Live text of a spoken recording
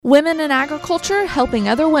Women in agriculture helping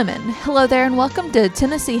other women. Hello there and welcome to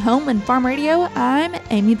Tennessee Home and Farm Radio. I'm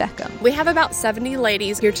Amy Beckham. We have about 70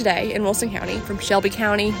 ladies here today in Wilson County from Shelby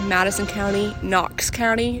County, Madison County, Knox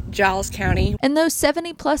County, Giles County. And those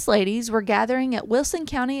 70 plus ladies were gathering at Wilson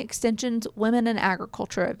County Extension's Women in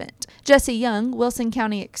Agriculture event. Jessie Young, Wilson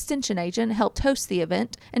County Extension agent, helped host the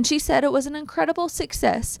event, and she said it was an incredible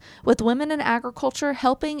success with women in agriculture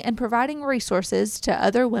helping and providing resources to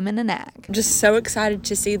other women in ag. I'm just so excited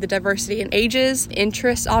to see the diversity in ages,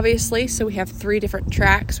 interests, obviously. So we have 3 different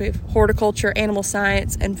tracks. We have horticulture, animal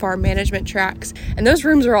science, and farm management tracks. And those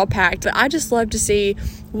rooms are all packed. But I just love to see,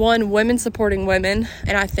 women supporting women.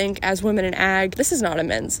 And I think as women in ag, this is not a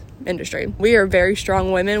men's industry. We are very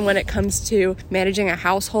strong women when it comes to managing a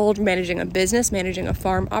household, managing a business, managing a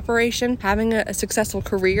farm operation, having a successful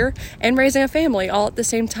career, and raising a family all at the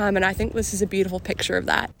same time. And I think this is a beautiful picture of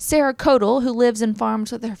that. Sarah Kodal, who lives and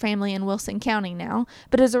farms with her family in Wilson County now,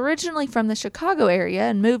 but is originally from the Chicago area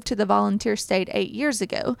and moved to the volunteer state 8 years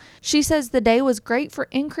ago. She says the day was great for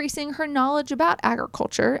increasing her knowledge about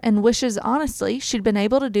agriculture and wishes honestly she'd been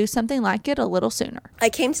able to do something like it a little sooner. I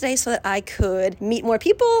came today so that I could meet more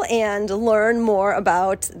people and learn more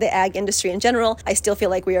about the ag industry in general. I still feel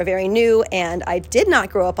like we are very new, and I did not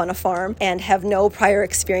grow up on a farm and have no prior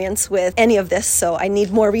experience with any of this, so I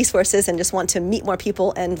need more resources and just want to meet more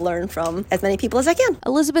people and learn from as many people as I can.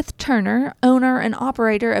 Elizabeth Turner, owner and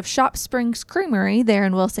operator of Shop Springs Creamery there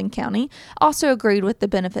in Wilson County, also agreed with the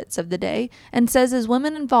benefits of the day and says as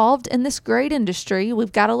women involved in this great industry,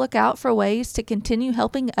 we've got to look out for ways to continue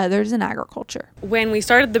helping others in agriculture. When we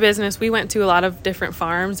started the business, we went to a lot of different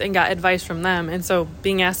farms and got advice from them. And so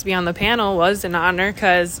being asked to be on the panel was an honor,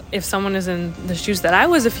 because if someone is in the shoes that I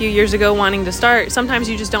was a few years ago wanting to start, sometimes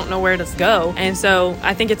you just don't know where to go. And so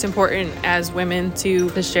I think it's important as women to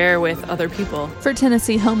share with other people. For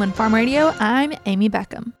Tennessee Home and Farm Radio, I'm Amy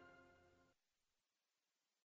Beckham.